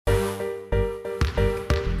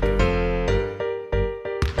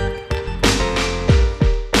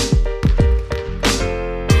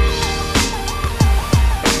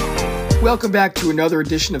Welcome back to another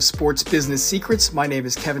edition of Sports Business Secrets. My name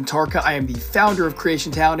is Kevin Tarka. I am the founder of Creation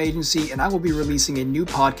Talent Agency, and I will be releasing a new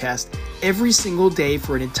podcast every single day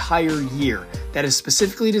for an entire year that is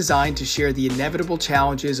specifically designed to share the inevitable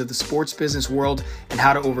challenges of the sports business world and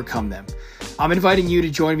how to overcome them. I'm inviting you to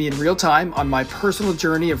join me in real time on my personal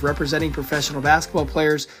journey of representing professional basketball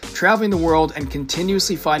players, traveling the world, and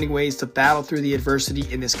continuously finding ways to battle through the adversity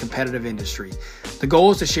in this competitive industry. The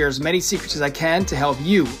goal is to share as many secrets as I can to help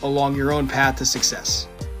you along your own path to success.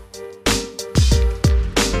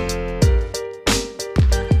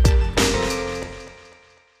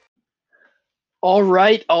 All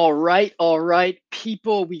right,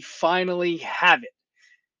 people, we finally have it.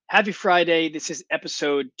 Happy Friday. This is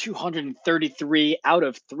episode 233 out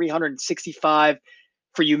of 365.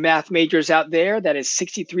 For you math majors out there, that is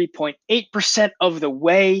 63.8% of the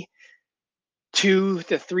way to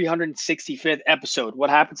the 365th episode. What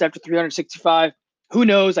happens after 365? Who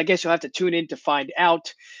knows? I guess you'll have to tune in to find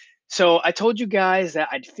out. So I told you guys that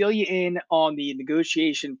I'd fill you in on the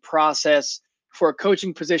negotiation process for a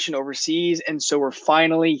coaching position overseas. And so we're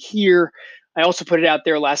finally here. I also put it out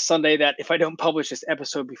there last Sunday that if I don't publish this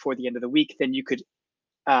episode before the end of the week, then you could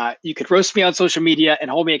roast me on social media and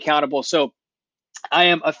hold me accountable. So I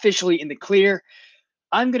am officially in the clear.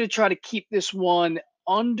 I'm going to try to keep this one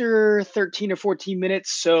under 13 or 14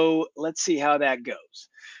 minutes. So let's see how that goes.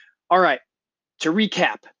 All right. To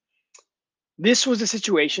recap, this was a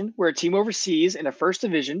situation where a team overseas in a first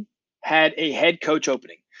division had a head coach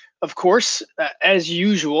opening. Of course, as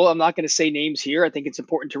usual, I'm not going to say names here. I think it's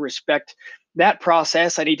important to respect that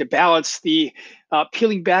process. I need to balance the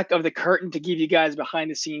peeling back of the curtain to give you guys behind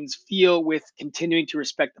the scenes feel with continuing to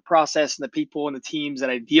respect the process and the people and the teams that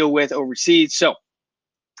I deal with overseas. So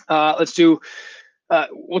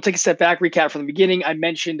we'll take a step back, recap from the beginning. I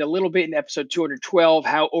mentioned a little bit in episode 212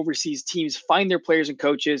 how overseas teams find their players and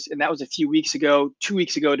coaches, and that was a few weeks ago, 2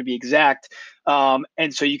 weeks ago to be exact.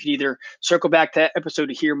 And so you can either circle back to that episode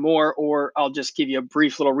to hear more, or I'll just give you a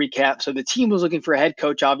brief little recap. So the team was looking for a head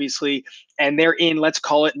coach, obviously, and they're in, let's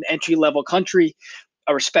call it an entry-level country,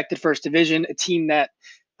 a respected first division, a team that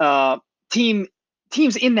teams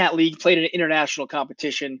in that league played in an international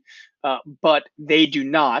competition, but they do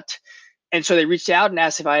not. And so they reached out and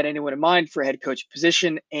asked if I had anyone in mind for a head coach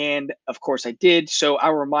position. And of course I did. So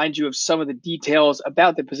I'll remind you of some of the details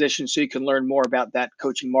about the position so you can learn more about that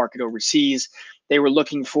coaching market overseas. They were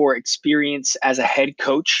looking for experience as a head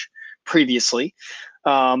coach previously.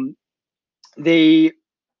 They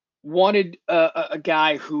wanted a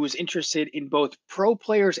guy who was interested in both pro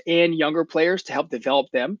players and younger players to help develop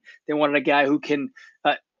them. They wanted a guy who can,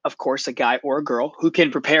 of course, a guy or a girl who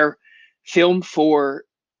can prepare film for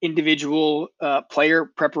individual player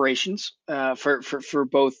preparations for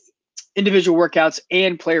both individual workouts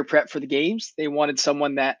and player prep for the games. They wanted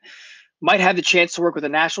someone that might have the chance to work with a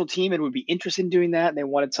national team and would be interested in doing that. They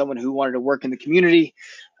wanted someone who wanted to work in the community.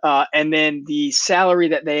 And then the salary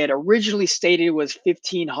that they had originally stated was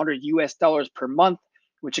 $1,500 per month,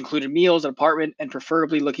 which included meals, an apartment, and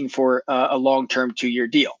preferably looking for a long-term 2-year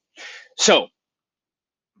deal. So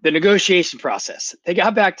the negotiation process, they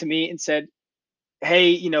got back to me and said,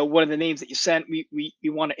 hey, one of the names that you sent, we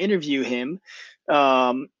want to interview him.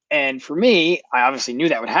 And for me, I obviously knew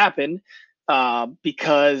that would happen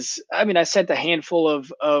because, I sent a handful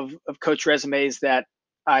of coach resumes that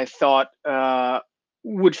I thought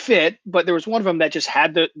would fit, but there was one of them that just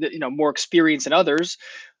had the more experience than others.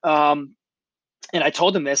 And I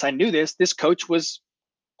told him this, I knew this coach was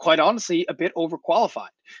quite honestly a bit overqualified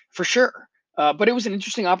for sure. But it was an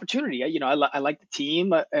interesting opportunity. I like the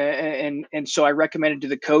team, and so I recommended to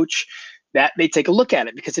the coach that they take a look at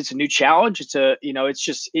it because it's a new challenge.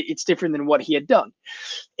 It's different than what he had done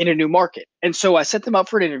in a new market. And so I set them up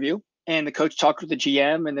for an interview, and the coach talked with the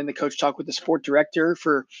GM, and then the coach talked with the sport director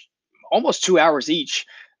for almost 2 hours each.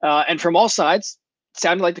 And from all sides, it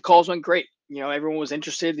sounded like the calls went great. Everyone was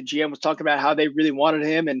interested. The GM was talking about how they really wanted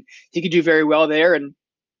him, and he could do very well there. And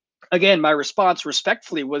again, my response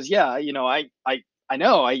respectfully was, yeah, I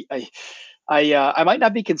know I might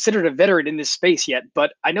not be considered a veteran in this space yet,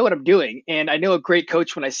 but I know what I'm doing, and I know a great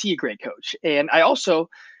coach when I see a great coach, and I also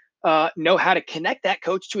know how to connect that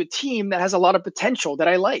coach to a team that has a lot of potential that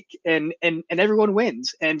I like, and everyone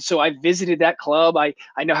wins. And so I visited that club. I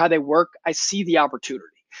know how they work. I see the opportunity,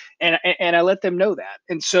 and I let them know that.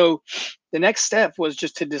 And so the next step was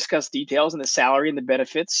just to discuss details and the salary and the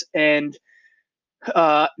benefits. And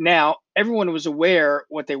now everyone was aware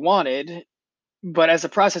what they wanted, but as the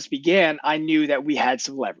process began, I knew that we had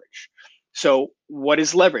some leverage. So what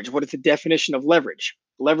is leverage? What is the definition of leverage?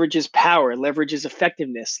 Leverage is power. Leverage is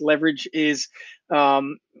effectiveness. Leverage is,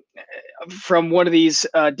 um, from one of these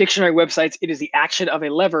dictionary websites, it is the action of a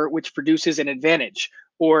lever which produces an advantage.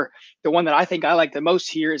 Or the one that I think I like the most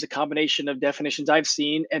here is a combination of definitions I've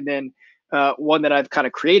seen, and then one that I've kind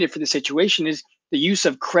of created for the situation is the use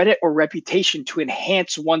of credit or reputation to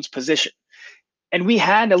enhance one's position. And we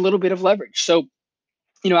had a little bit of leverage. So,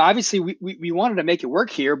 obviously we wanted to make it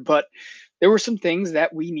work here, but there were some things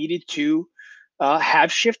that we needed to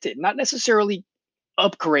have shifted, not necessarily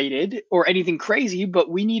upgraded or anything crazy, but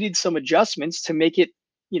we needed some adjustments to make it,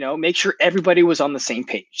 make sure everybody was on the same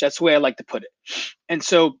page. That's the way I like to put it. And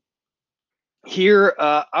so here,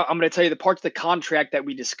 I'm going to tell you the parts of the contract that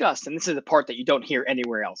we discussed, and this is the part that you don't hear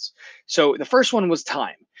anywhere else. So the first one was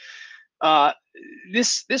time. Uh,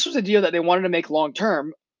 this was a deal that they wanted to make long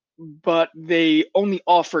term, but they only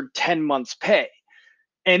offered 10 months pay,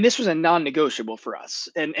 and this was a non-negotiable for us,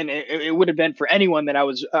 and it would have been for anyone that I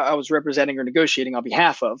was representing or negotiating on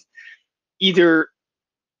behalf of. Either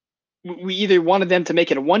we either wanted them to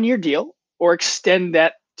make it a 1 year deal or extend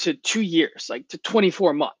that to 2 years, like to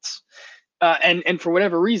 24 months. And for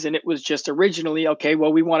whatever reason, it was just originally okay.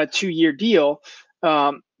 Well, we want a 2 year deal,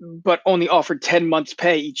 but only offered 10 months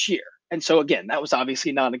pay each year. And so again, that was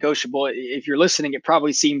obviously non-negotiable. If you're listening, it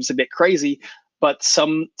probably seems a bit crazy, but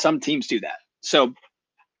some teams do that. So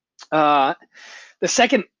uh, the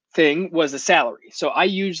second thing was the salary. So I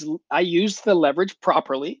used the leverage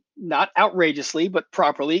properly, not outrageously, but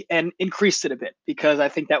properly, and increased it a bit because I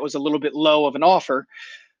think that was a little bit low of an offer.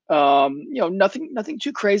 Nothing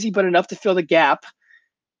too crazy, but enough to fill the gap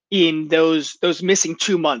in those missing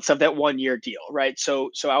 2 months of that 1 year deal, right?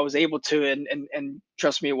 So I was able to, and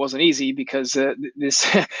trust me, it wasn't easy because this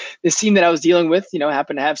this team that I was dealing with,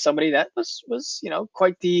 happened to have somebody that was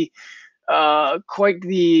quite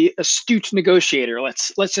the astute negotiator.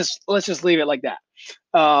 Let's just leave it like that.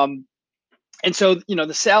 Um, and so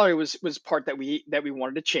the salary was part that we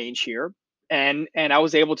wanted to change here, and I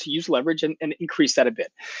was able to use leverage and increase that a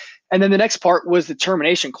bit. And then the next part was the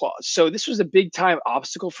termination clause. So this was a big time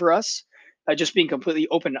obstacle for us. Just being completely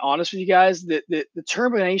open and honest with you guys, the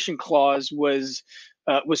termination clause was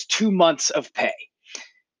 2 months of pay,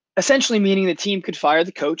 essentially meaning the team could fire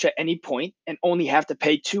the coach at any point and only have to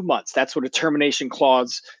pay 2 months. That's what a termination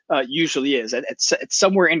clause usually is. It's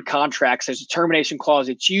somewhere in contracts. There's a termination clause.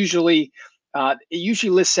 It usually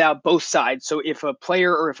lists out both sides. So if a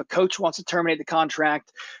player or if a coach wants to terminate the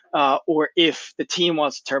contract, or if the team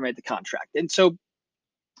wants to terminate the contract. And so,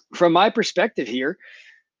 from my perspective here,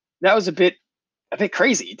 that was a bit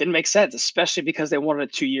crazy. It didn't make sense, especially because they wanted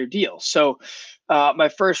a 2 year deal. So my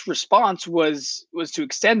first response was to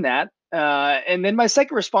extend that, and then my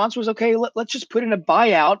second response was okay. Let's just put in a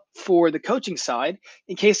buyout for the coaching side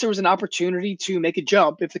in case there was an opportunity to make a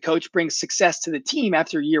jump. If the coach brings success to the team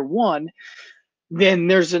after year one, then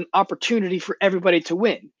there's an opportunity for everybody to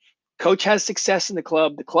win. Coach has success in the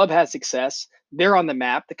club has success, they're on the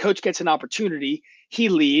map, the coach gets an opportunity, he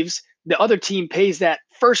leaves, the other team pays that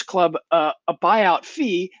first club a buyout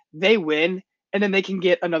fee, they win, and then they can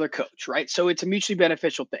get another coach, right? So it's a mutually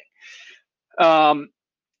beneficial thing. Um,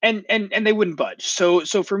 and they wouldn't budge. So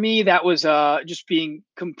for me, that was just being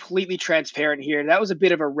completely transparent here. That was a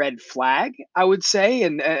bit of a red flag, I would say,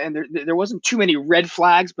 and there wasn't too many red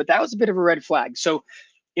flags, but that was a bit of a red flag. So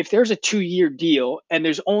if there's a 2 year deal and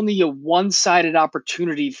there's only a one-sided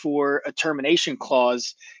opportunity for a termination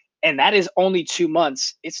clause, and that is only 2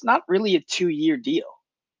 months, it's not really a 2 year deal.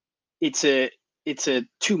 It's a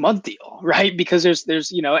 2 month deal, right? Because there's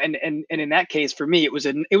and in that case for me it was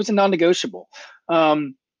a non-negotiable.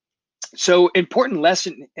 So important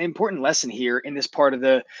lesson here in this part of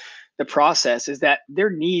the process is that there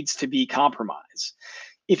needs to be compromise.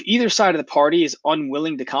 If either side of the party is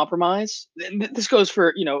unwilling to compromise, this goes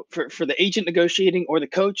for the agent negotiating or the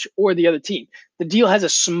coach or the other team, the deal has a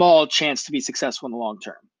small chance to be successful in the long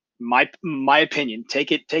term. My opinion.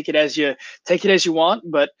 Take it as you want,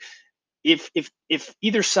 but if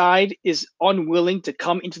either side is unwilling to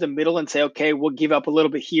come into the middle and say, okay, we'll give up a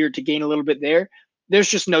little bit here to gain a little bit there, there's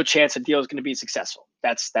just no chance a deal is going to be successful.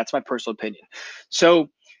 That's my personal opinion. So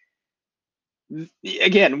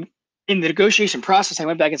again, in the negotiation process, I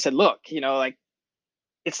went back and said, look, like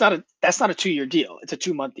that's not a 2 year deal. It's a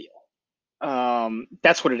 2 month deal.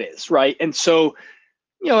 That's what it is, right? And so,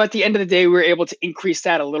 at the end of the day, we were able to increase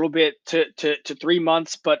that a little bit to 3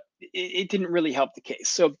 months, but it didn't really help the case.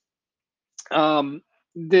 So um,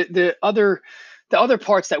 the other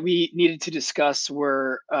parts that we needed to discuss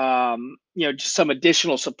were just some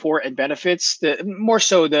additional support and benefits, the more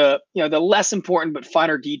so the less important but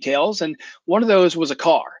finer details, and one of those was a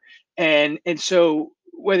car. And so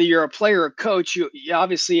whether you're a player or a coach, you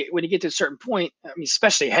obviously, when you get to a certain point, I mean,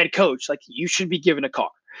 especially a head coach, like you should be given a car.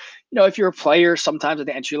 If you're a player, sometimes at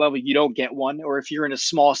the entry level, you don't get one. Or if you're in a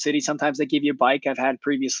small city, sometimes they give you a bike. I've had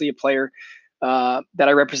previously a player that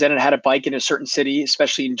I represented had a bike in a certain city,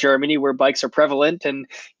 especially in Germany where bikes are prevalent. And,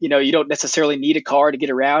 you don't necessarily need a car to get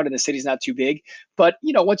around and the city's not too big. But,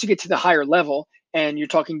 once you get to the higher level and you're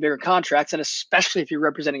talking bigger contracts, and especially if you're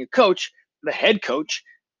representing a coach, the head coach,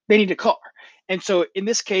 they need a car. And so in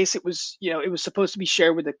this case, it was supposed to be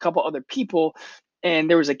shared with a couple other people. And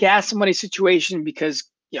there was a gas money situation because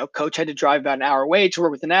coach had to drive about an hour away to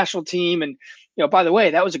work with the national team. And by the way,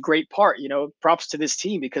 that was a great part. Props to this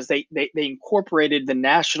team because they incorporated the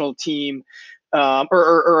national team,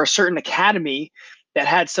 or a certain academy that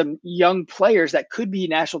had some young players that could be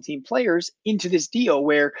national team players into this deal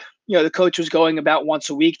where the coach was going about once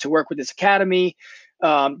a week to work with this academy,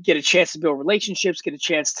 get a chance to build relationships, get a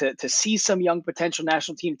chance to see some young potential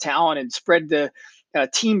national team talent and spread the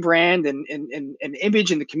team brand and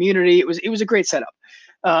image in the community. It was a great setup.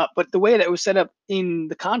 But the way that it was set up in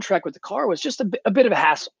the contract with the car was just a bit of a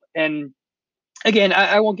hassle. And again,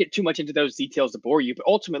 I won't get too much into those details to bore you, but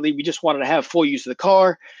ultimately we just wanted to have full use of the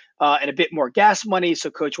car and a bit more gas money, so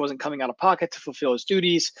coach wasn't coming out of pocket to fulfill his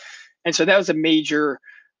duties. And so that was a major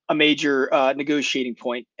negotiating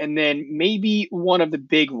point. And then maybe one of the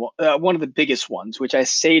biggest ones, which I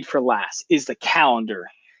saved for last, is the calendar,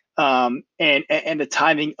 and the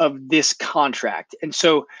timing of this contract. And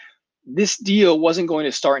so this deal wasn't going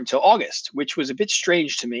to start until August, which was a bit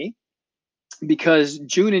strange to me because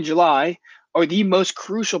June and July are the most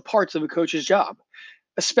crucial parts of a coach's job,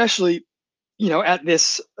 especially, at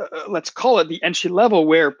this, let's call it the entry level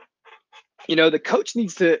where, the coach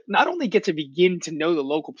needs to not only get to begin to know the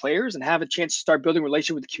local players and have a chance to start building a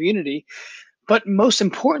relationship with the community, but most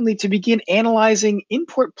importantly, to begin analyzing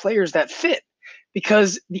import players that fit,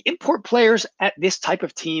 because the import players at this type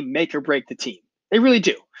of team make or break the team. They really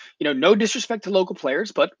do. No disrespect to local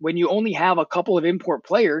players, but when you only have a couple of import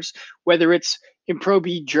players, whether it's in Pro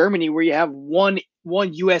B Germany where you have one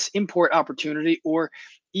US import opportunity, or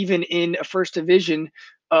even in a first division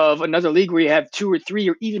of another league where you have two or three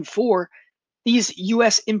or even four, these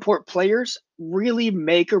US import players really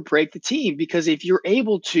make or break the team, because if you're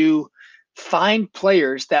able to find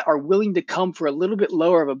players that are willing to come for a little bit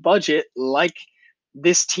lower of a budget like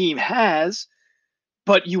this team has,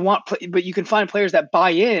 but you can find players that buy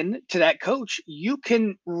in to that coach, you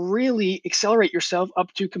can really accelerate yourself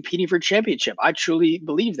up to competing for a championship. I truly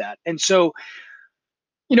believe that. And so,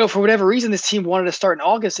 for whatever reason, this team wanted to start in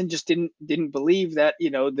August and just didn't believe that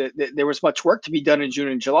that there was much work to be done in June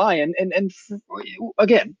and July. And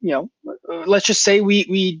again, let's just say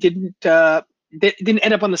we didn't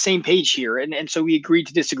end up on the same page here, and so we agreed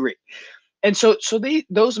to disagree. And so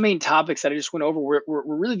those main topics that I just went over were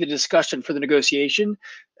really the discussion for the negotiation.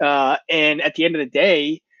 And at the end of the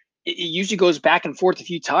day, it usually goes back and forth a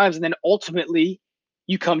few times, and then ultimately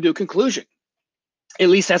you come to a conclusion. At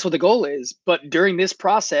least that's what the goal is. But during this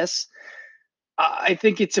process, I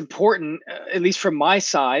think it's important, at least from my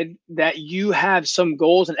side, that you have some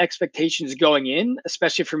goals and expectations going in,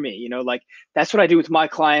 especially for me. Like that's what I do with my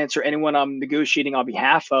clients or anyone I'm negotiating on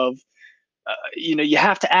behalf of. You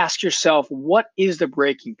have to ask yourself, what is the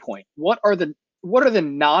breaking point? What are the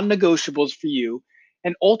non-negotiables for you?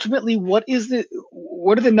 And ultimately, what's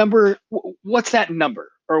that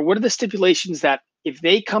number? Or what are the stipulations that if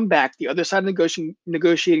they come back, the other side of the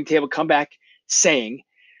negotiating table come back saying,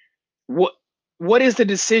 what what is the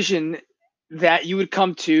decision that you would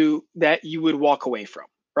come to that you would walk away from,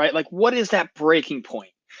 right? Like what is that breaking point?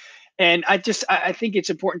 And I think it's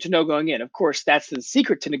important to know going in. Of course, that's the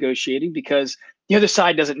secret to negotiating, because the other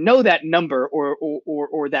side doesn't know that number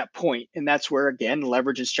or that point, and that's where again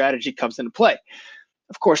leverage and strategy comes into play.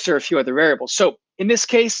 Of course, there are a few other variables. So in this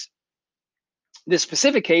case, this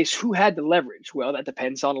specific case, who had the leverage? Well, that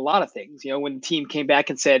depends on a lot of things. When the team came back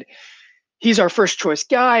and said he's our first choice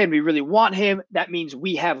guy and we really want him, that means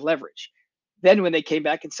we have leverage. Then when they came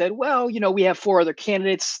back and said, well, we have four other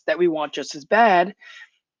candidates that we want just as bad,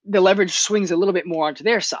 the leverage swings a little bit more onto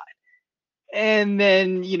their side. And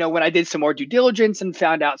then, when I did some more due diligence and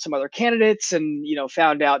found out some other candidates and,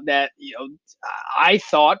 found out that, I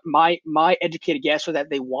thought my educated guess was that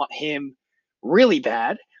they want him really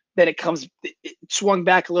bad, then it swung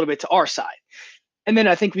back a little bit to our side. And then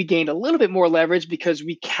I think we gained a little bit more leverage because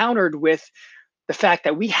we countered with the fact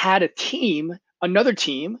that we had another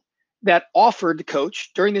team that offered the coach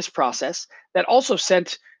during this process that also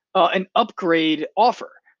sent an upgrade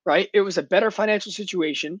offer, right? It was a better financial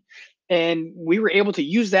situation, and we were able to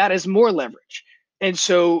use that as more leverage. And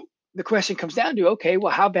so the question comes down to, okay,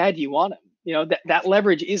 well, how bad do you want him? that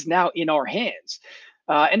leverage is now in our hands.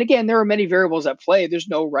 And again, there are many variables at play. There's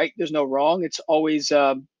no right, there's no wrong. It's always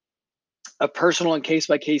a personal and case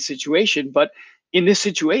by case situation. But in this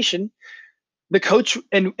situation, the coach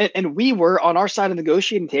and we were on our side of the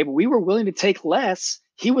negotiating table. We were willing to take less.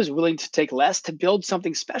 He was willing to take less to build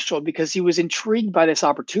something special because he was intrigued by this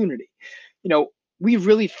opportunity. We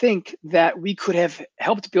really think that we could have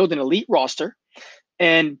helped build an elite roster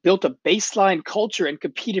and built a baseline culture and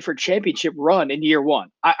competed for championship run in year one.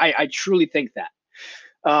 I truly think that.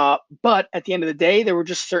 But at the end of the day, there were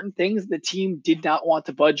just certain things the team did not want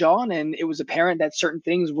to budge on, and it was apparent that certain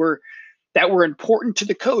things that were important to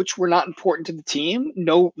the coach were not important to the team.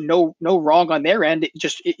 No wrong on their end.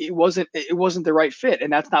 It wasn't the right fit,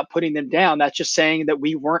 and that's not putting them down. That's just saying that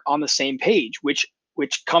we weren't on the same page, which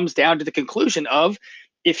comes down to the conclusion of,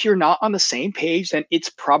 if you're not on the same page, then it's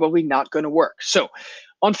probably not going to work. So,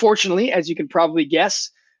 unfortunately, as you can probably guess,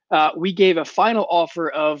 we gave a final offer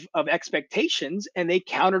of expectations, and they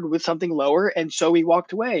countered with something lower, and so we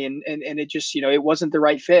walked away, and it just it wasn't the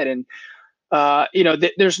right fit. And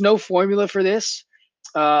there's no formula for this.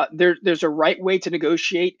 There's a right way to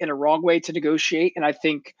negotiate and a wrong way to negotiate, and I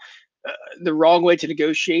think the wrong way to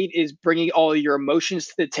negotiate is bringing all of your emotions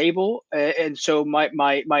to the table. And so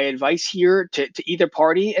my advice here to either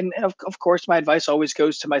party, and of course my advice always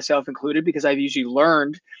goes to myself included, because I've usually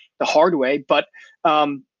learned the hard way. But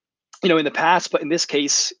in the past, but in this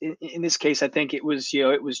case, I think it was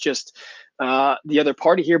just the other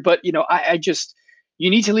party here. But I just, you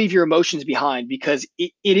need to leave your emotions behind, because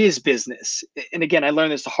it is business. And again, I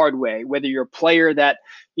learned this the hard way. Whether you're a player that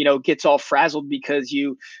gets all frazzled because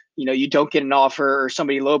you don't get an offer, or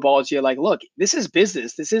somebody lowballs you, like, look, this is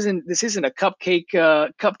business. This isn't a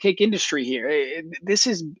cupcake industry here.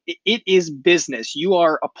 It is business. You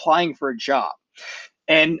are applying for a job,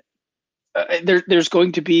 and there's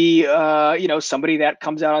going to be somebody that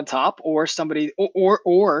comes out on top, or somebody,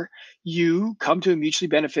 or you come to a mutually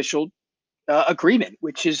beneficial agreement,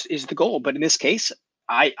 which is the goal. But in this case,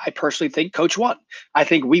 I personally think coach won. I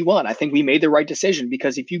think we won. I think we made the right decision,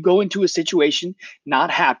 because if you go into a situation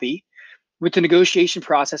not happy with the negotiation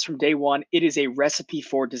process from day one, it is a recipe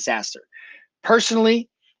for disaster. Personally,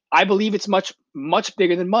 I believe it's much, much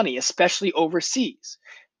bigger than money, especially overseas.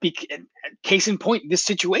 Case in point, this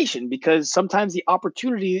situation, because sometimes the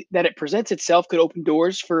opportunity that it presents itself could open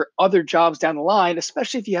doors for other jobs down the line,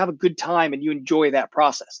 especially if you have a good time and you enjoy that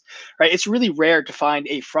process, right? It's really rare to find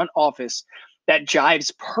a front office that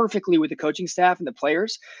jives perfectly with the coaching staff and the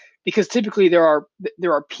players, because typically there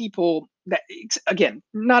are people that, again,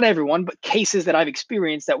 not everyone, but cases that I've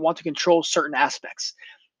experienced, that want to control certain aspects,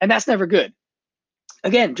 and that's never good.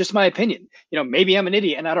 Again, just my opinion. Maybe I'm an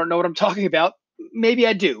idiot and I don't know what I'm talking about. Maybe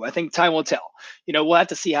I do. I think time will tell. We'll have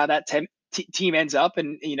to see how that team ends up,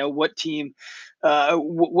 and what team,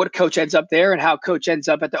 what coach ends up there, and how coach ends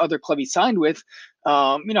up at the other club he signed with.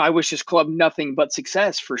 I wish this club nothing but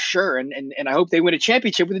success, for sure, and I hope they win a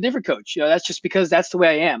championship with a different coach. That's just because that's the way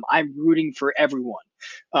I am. I'm rooting for everyone.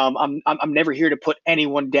 I'm never here to put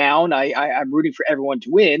anyone down. I'm rooting for everyone to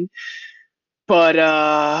win. But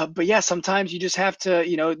yeah, sometimes you just have to,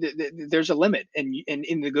 there's a limit, and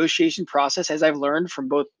in the negotiation process, as I've learned from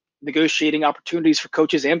both negotiating opportunities for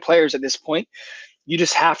coaches and players at this point, you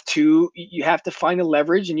have to find a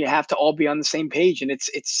leverage, and you have to all be on the same page. And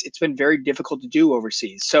it's been very difficult to do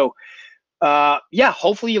overseas. So yeah,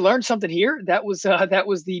 hopefully you learned something here. That was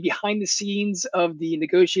the behind the scenes of the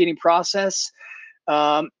negotiating process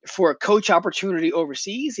for a coach opportunity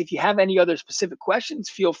overseas. If you have any other specific questions,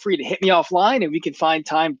 feel free to hit me offline, and we can find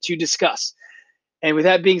time to discuss. And with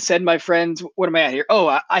that being said, my friends, what am I at here?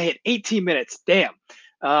 Oh, I hit 18 minutes. Damn.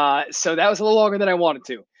 So that was a little longer than I wanted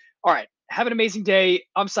to. All right. Have an amazing day.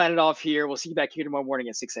 I'm signing off here. We'll see you back here tomorrow morning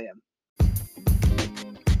at 6 a.m.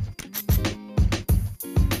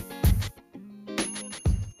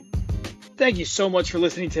 Thank you so much for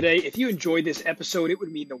listening today. If you enjoyed this episode, it would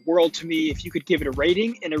mean the world to me if you could give it a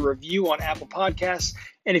rating and a review on Apple Podcasts.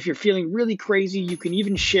 And if you're feeling really crazy, you can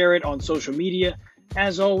even share it on social media.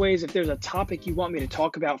 As always, if there's a topic you want me to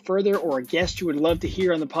talk about further, or a guest you would love to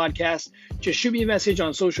hear on the podcast, just shoot me a message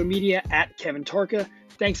on social media at Kevin Tarka.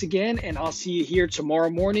 Thanks again, and I'll see you here tomorrow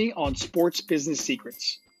morning on Sports Business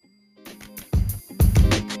Secrets.